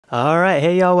Alright,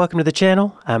 hey y'all, welcome to the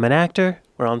channel. I'm an actor,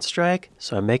 we're on strike,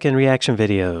 so I'm making reaction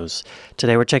videos.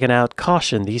 Today we're checking out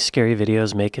Caution, these scary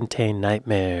videos may contain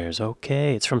nightmares.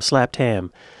 Okay, it's from Slapped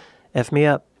Ham. F me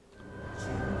up.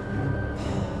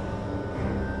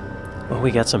 Oh,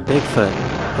 we got some Bigfoot.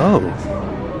 Oh.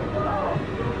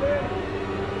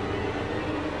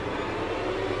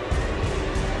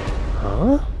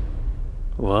 Huh?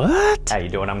 What? How you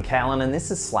doing? I'm Callan and this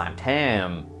is Slapped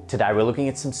Ham. Today we're looking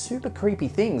at some super creepy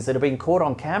things that have been caught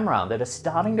on camera that are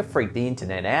starting to freak the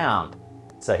internet out.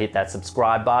 So hit that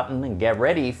subscribe button and get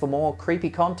ready for more creepy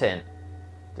content.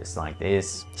 Just like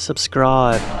this.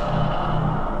 Subscribe.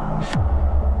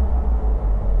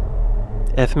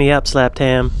 F me up, Slapped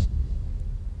Ham.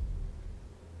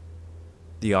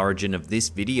 The origin of this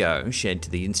video, shared to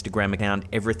the Instagram account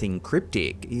Everything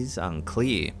Cryptic, is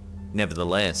unclear.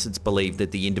 Nevertheless, it's believed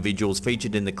that the individuals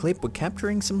featured in the clip were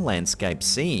capturing some landscape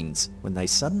scenes when they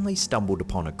suddenly stumbled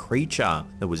upon a creature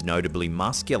that was notably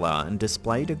muscular and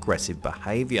displayed aggressive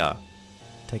behaviour.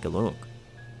 Take a look.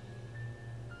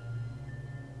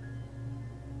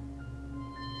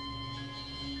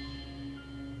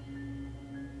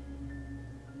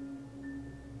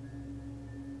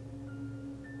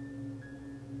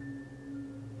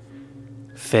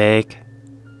 Fake.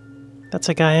 That's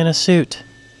a guy in a suit.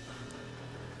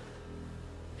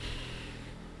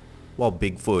 While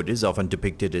Bigfoot is often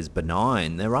depicted as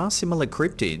benign, there are similar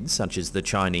cryptids such as the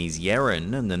Chinese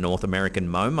Yeren and the North American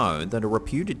Momo that are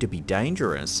reputed to be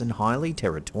dangerous and highly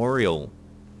territorial.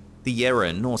 The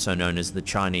Yeren, also known as the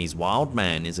Chinese wild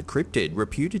man, is a cryptid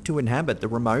reputed to inhabit the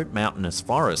remote mountainous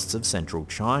forests of central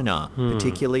China,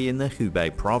 particularly in the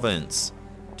Hubei province.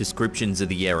 Descriptions of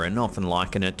the Yeren often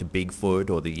liken it to Bigfoot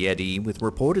or the Yeti, with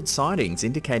reported sightings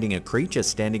indicating a creature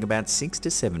standing about 6 to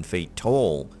 7 feet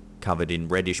tall, covered in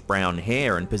reddish-brown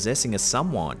hair and possessing a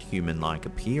somewhat human-like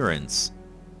appearance.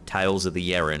 Tales of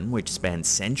the Yeren, which span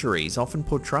centuries, often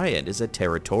portray it as a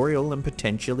territorial and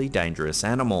potentially dangerous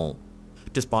animal.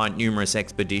 Despite numerous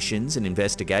expeditions and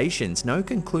investigations, no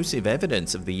conclusive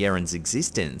evidence of the Yeren's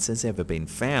existence has ever been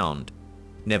found.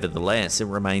 Nevertheless, it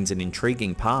remains an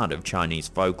intriguing part of Chinese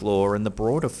folklore and the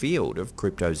broader field of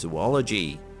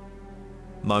cryptozoology.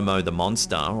 Momo the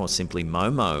Monster, or simply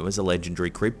Momo, is a legendary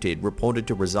cryptid reported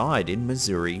to reside in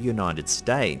Missouri, United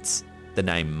States. The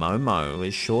name Momo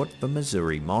is short for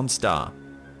Missouri Monster.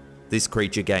 This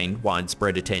creature gained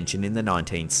widespread attention in the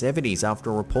 1970s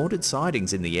after reported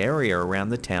sightings in the area around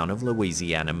the town of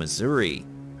Louisiana, Missouri.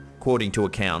 According to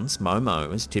accounts,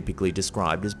 Momo is typically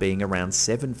described as being around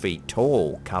 7 feet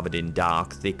tall, covered in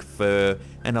dark, thick fur,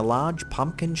 and a large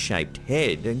pumpkin-shaped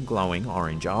head and glowing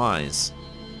orange eyes.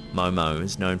 Momo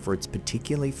is known for its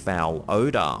particularly foul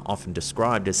odour, often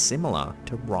described as similar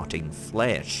to rotting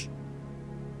flesh.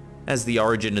 As the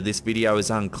origin of this video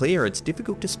is unclear, it's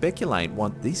difficult to speculate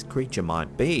what this creature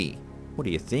might be. What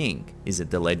do you think? Is it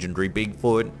the legendary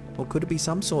Bigfoot, or could it be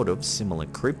some sort of similar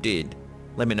cryptid?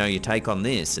 Let me know your take on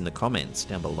this in the comments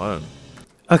down below.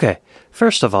 Okay,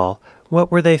 first of all, what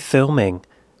were they filming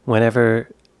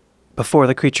before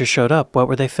the creature showed up? What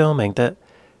were they filming?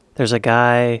 There's a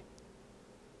guy...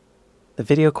 The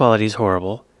video quality is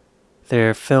horrible.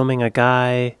 They're filming a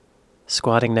guy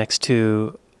squatting next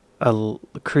to a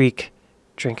creek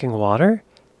drinking water.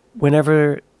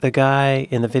 Whenever the guy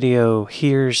in the video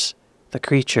hears the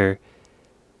creature,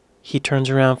 he turns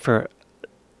around for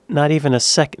not even a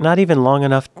sec, not even long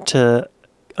enough to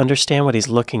understand what he's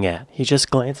looking at. He just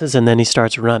glances and then he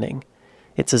starts running.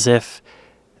 It's as if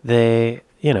they,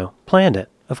 planned it,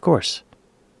 of course.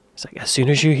 It's like, as soon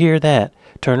as you hear that,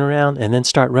 turn around and then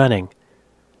start running.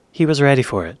 He was ready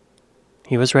for it.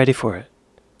 He was ready for it.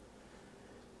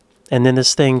 And then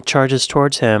this thing charges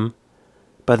towards him,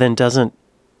 but then doesn't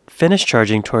finish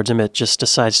charging towards him. It just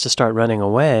decides to start running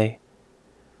away.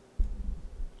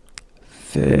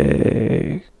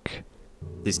 Fake.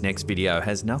 This next video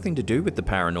has nothing to do with the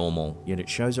paranormal, yet it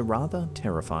shows a rather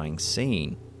terrifying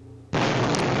scene.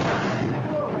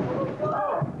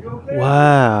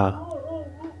 Wow.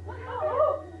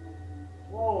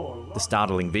 The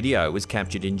startling video was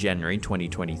captured in January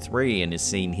 2023 and is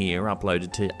seen here,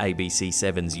 uploaded to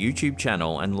ABC7's YouTube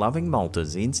channel and Loving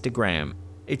Malta's Instagram.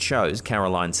 It shows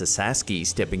Caroline Sasaski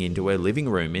stepping into her living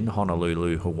room in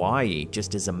Honolulu, Hawaii,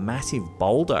 just as a massive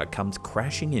boulder comes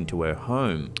crashing into her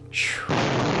home.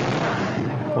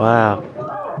 Wow.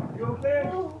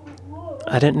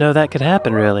 I didn't know that could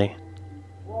happen, really.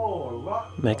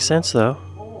 Makes sense, though.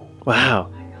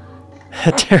 Wow.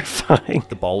 Terrifying.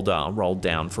 The boulder rolled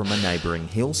down from a neighbouring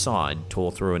hillside,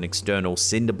 tore through an external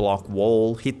cinder block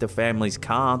wall, hit the family's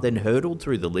car, then hurtled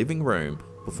through the living room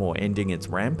before ending its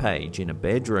rampage in a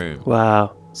bedroom.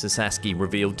 Wow. Sasaki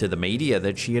revealed to the media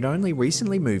that she had only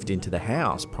recently moved into the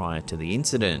house prior to the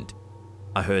incident.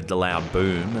 I heard the loud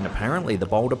boom and apparently the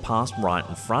boulder passed right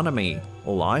in front of me.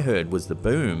 All I heard was the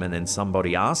boom and then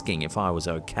somebody asking if I was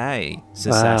okay,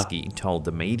 Sasaki told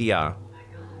the media.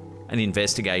 An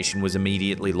investigation was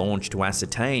immediately launched to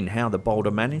ascertain how the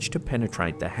boulder managed to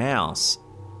penetrate the house.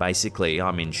 Basically,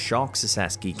 I'm in shock,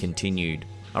 Sasaki continued.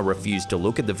 I refused to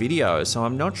look at the video, so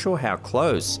I'm not sure how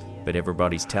close, but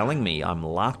everybody's telling me I'm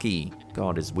lucky.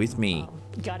 God is with me.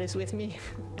 God is with me.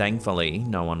 Thankfully,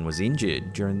 no one was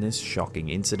injured during this shocking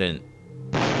incident.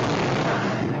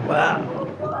 Wow.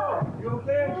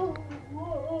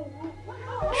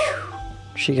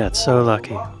 She got so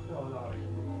lucky.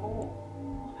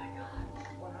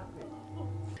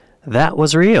 That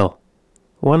was real.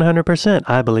 100%,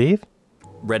 I believe.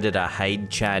 Redditor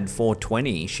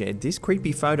HadeChad420 shared this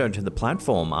creepy photo to the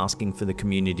platform asking for the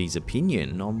community's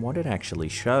opinion on what it actually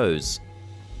shows.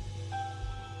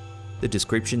 The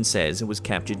description says it was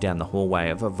captured down the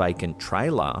hallway of a vacant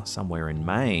trailer somewhere in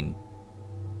Maine.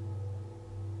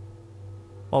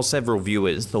 While several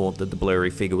viewers thought that the blurry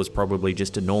figure was probably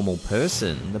just a normal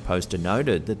person, the poster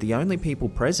noted that the only people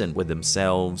present were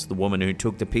themselves, the woman who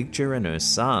took the picture, and her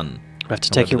son. I have to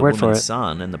take your word for it. The woman's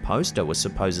son and the poster were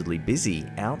supposedly busy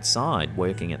outside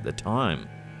working at the time.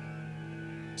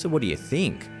 So what do you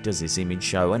think? Does this image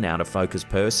show an out-of-focus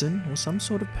person or some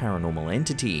sort of paranormal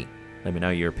entity? Let me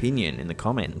know your opinion in the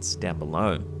comments down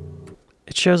below.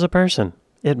 It shows a person.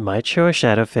 It might show a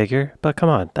shadow figure, but come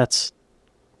on, that's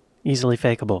easily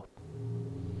fakeable.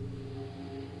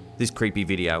 This creepy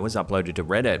video was uploaded to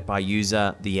Reddit by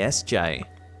user the SJ.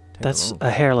 That's a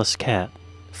hairless cat.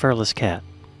 Furless cat.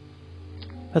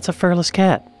 That's a furless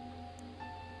cat.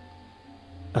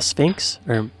 A sphinx?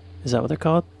 Or is that what they're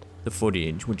called? The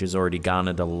footage, which has already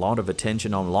garnered a lot of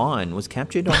attention online, was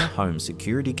captured on a home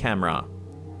security camera.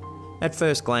 At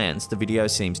first glance, the video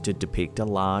seems to depict a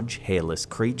large, hairless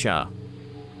creature.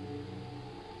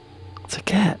 It's a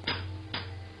cat.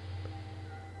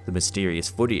 The mysterious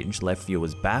footage left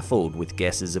viewers baffled, with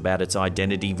guesses about its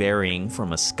identity varying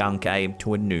from a skunk ape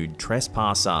to a nude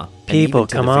trespasser. People, and even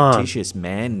to come the on. fictitious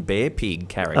man-bear-pig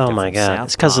character Oh my from god, South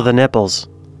it's because of Park. the nipples.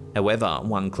 However,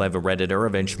 one clever Redditor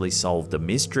eventually solved the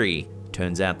mystery.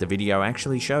 Turns out the video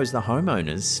actually shows the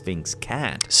homeowner's Sphinx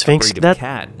cat, Sphinx, a breed of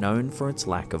cat known for its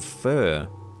lack of fur.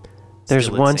 There's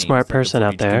Still, it one seems smart that the person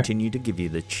out footage there. continue to give you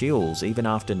the chills even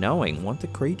after knowing what the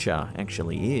creature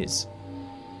actually is.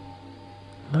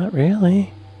 Not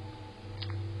really.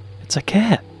 It's a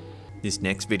cat. This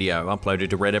next video, uploaded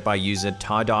to Reddit by user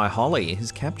Tie-Dye Holly,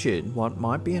 has captured what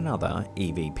might be another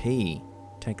EVP.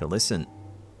 Take a listen.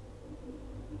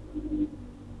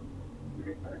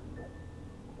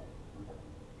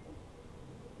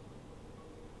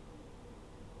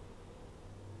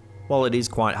 While it is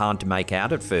quite hard to make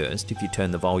out at first, if you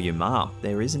turn the volume up,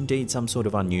 there is indeed some sort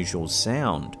of unusual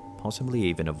sound, possibly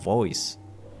even a voice.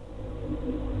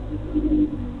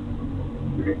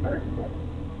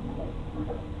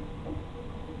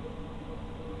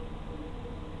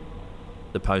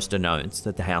 The poster notes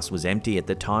that the house was empty at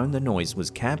the time the noise was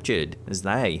captured, as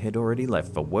they had already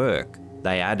left for work.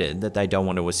 They added that they don't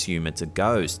want to assume it's a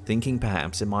ghost, thinking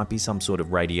perhaps it might be some sort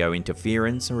of radio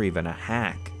interference or even a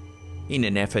hack. In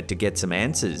an effort to get some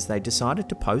answers, they decided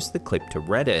to post the clip to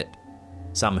Reddit.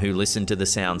 Some who listened to the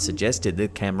sound suggested the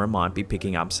camera might be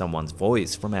picking up someone's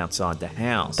voice from outside the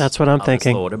house. That's what I'm Others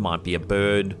thinking. thought it might be a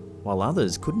bird, while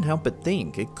others couldn't help but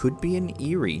think it could be an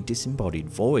eerie, disembodied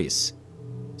voice.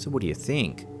 So what do you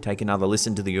think? Take another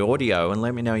listen to the audio and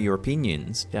let me know your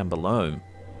opinions down below.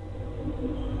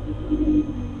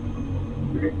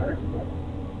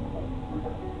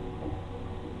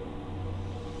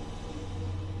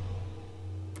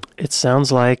 It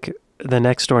sounds like the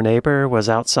next door neighbor was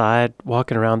outside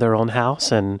walking around their own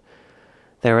house, and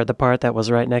they were at the part that was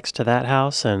right next to that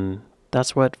house, and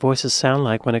that's what voices sound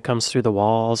like when it comes through the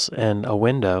walls and a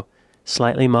window.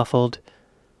 Slightly muffled.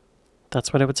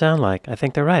 That's what it would sound like. I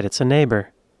think they're right. It's a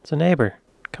neighbor. It's a neighbor.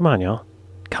 Come on, y'all.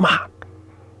 Come on.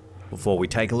 Before we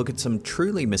take a look at some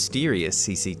truly mysterious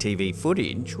CCTV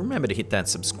footage, remember to hit that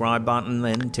subscribe button,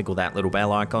 then tickle that little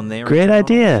bell icon there. Great and turn on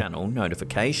idea. Channel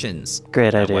notifications.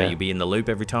 Great That way idea. you'll be in the loop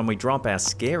every time we drop our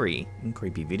scary and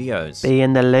creepy videos. Be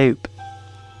in the loop.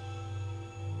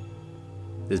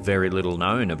 There's very little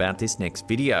known about this next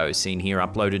video, seen here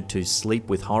uploaded to Sleep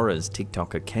with Horror's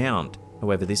TikTok account.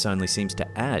 However, this only seems to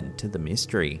add to the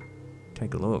mystery.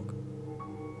 Take a look.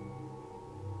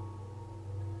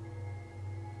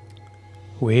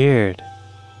 Weird.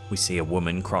 We see a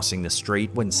woman crossing the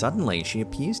street when suddenly she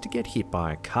appears to get hit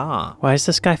by a car. Why is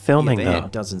this guy filming, The though?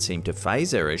 event doesn't seem to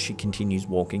faze her as she continues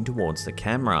walking towards the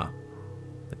camera.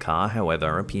 The car,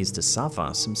 however, appears to suffer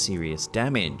some serious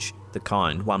damage, the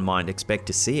kind one might expect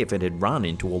to see if it had run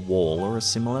into a wall or a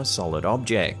similar solid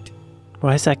object.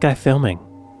 Why is that guy filming?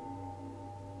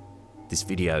 This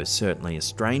video is certainly a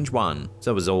strange one,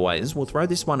 so as always, we'll throw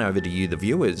this one over to you, the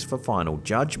viewers, for final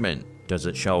judgment. Does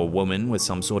it show a woman with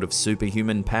some sort of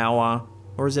superhuman power,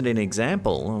 or is it an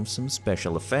example of some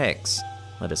special effects?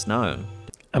 Let us know.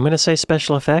 I'm gonna say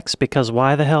special effects because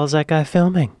why the hell is that guy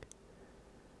filming?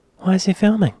 Why is he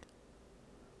filming?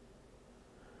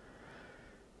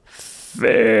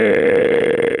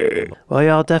 Well,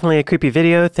 y'all, definitely a creepy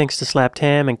video. Thanks to Slapped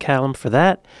Ham and Callum for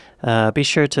that. Be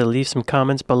sure to leave some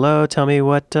comments below. Tell me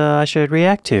what I should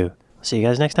react to. See you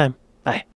guys next time. Bye.